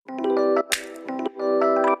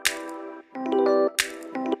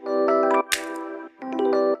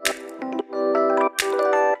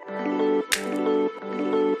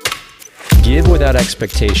without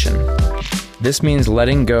expectation. This means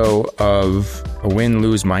letting go of a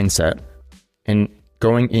win-lose mindset and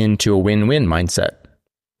going into a win-win mindset.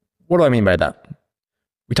 What do I mean by that?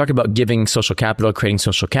 We talked about giving social capital, creating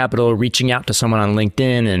social capital, reaching out to someone on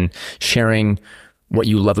LinkedIn and sharing what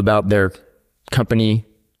you love about their company,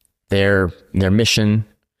 their mission,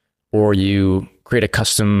 or you create a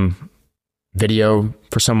custom video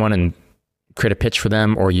for someone and create a pitch for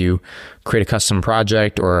them, or you create a custom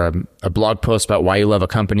project or a blog post about why you love a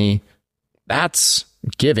company. That's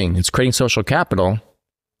giving. It's creating social capital.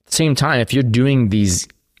 At the same time, if you're doing these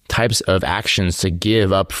types of actions to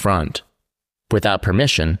give up front without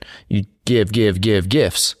permission, you give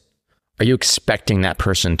gifts. Are you expecting that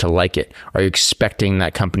person to like it? Are you expecting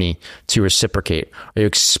that company to reciprocate? Are you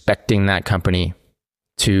expecting that company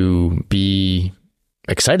to be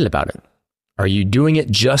excited about it? Are you doing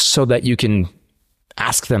it just so that you can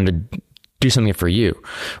ask them to do something for you,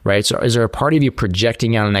 right? So is there a part of you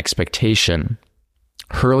projecting out an expectation,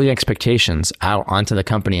 hurling expectations out onto the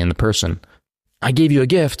company and the person? I gave you a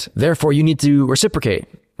gift, therefore you need to reciprocate,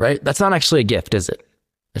 right? That's not actually a gift, is it?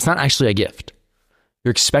 It's not actually a gift.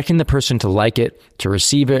 You're expecting the person to like it, to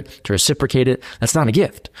receive it, to reciprocate it. That's not a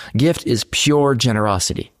gift. Gift is pure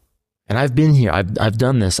generosity. And I've been here. I've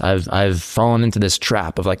done this. I've fallen into this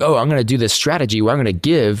trap of like, oh, I'm going to do this strategy where I'm going to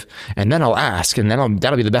give and then I'll ask and then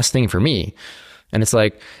that'll be the best thing for me. And it's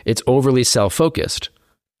like, it's overly self-focused.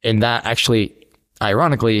 And that actually,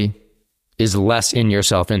 ironically, is less in your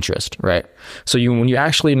self-interest, right? So when you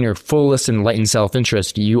actually in your fullest enlightened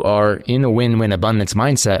self-interest, you are in a win-win abundance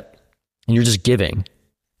mindset and you're just giving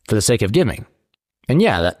for the sake of giving. And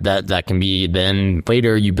yeah, that can be then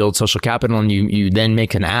later you build social capital and you then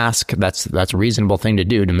make an ask. That's a reasonable thing to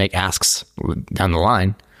do, to make asks down the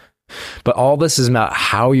line. But all this is about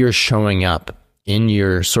how you're showing up in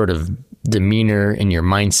your sort of demeanor, in your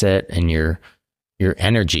mindset, and your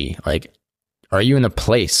energy. Like, are you in a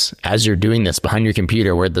place as you're doing this behind your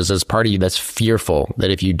computer where there's this part of you that's fearful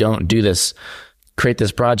that if you don't do this, create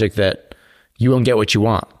this project, that you won't get what you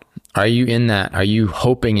want? Are you in that? Are you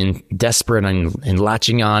hoping and desperate and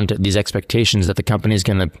latching on to these expectations that the company is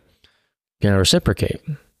going to reciprocate?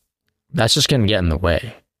 That's just going to get in the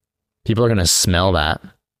way. People are going to smell that,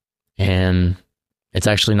 and it's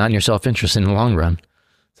actually not in your self-interest in the long run.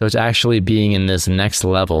 So it's actually being in this next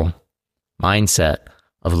level mindset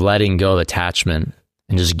of letting go of attachment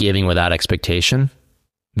and just giving without expectation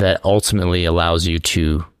that ultimately allows you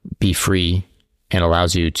to be free and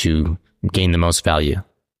allows you to gain the most value.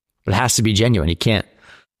 It has to be genuine. You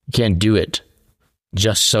can't do it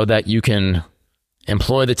just so that you can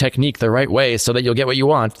employ the technique the right way so that you'll get what you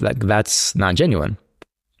want. That's not genuine.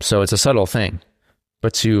 So it's a subtle thing.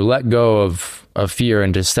 But to let go of fear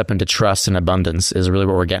and to step into trust and abundance is really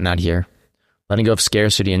what we're getting at here. Letting go of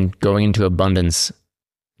scarcity and going into abundance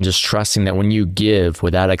and just trusting that when you give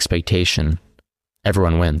without expectation,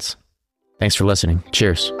 everyone wins. Thanks for listening.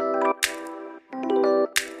 Cheers.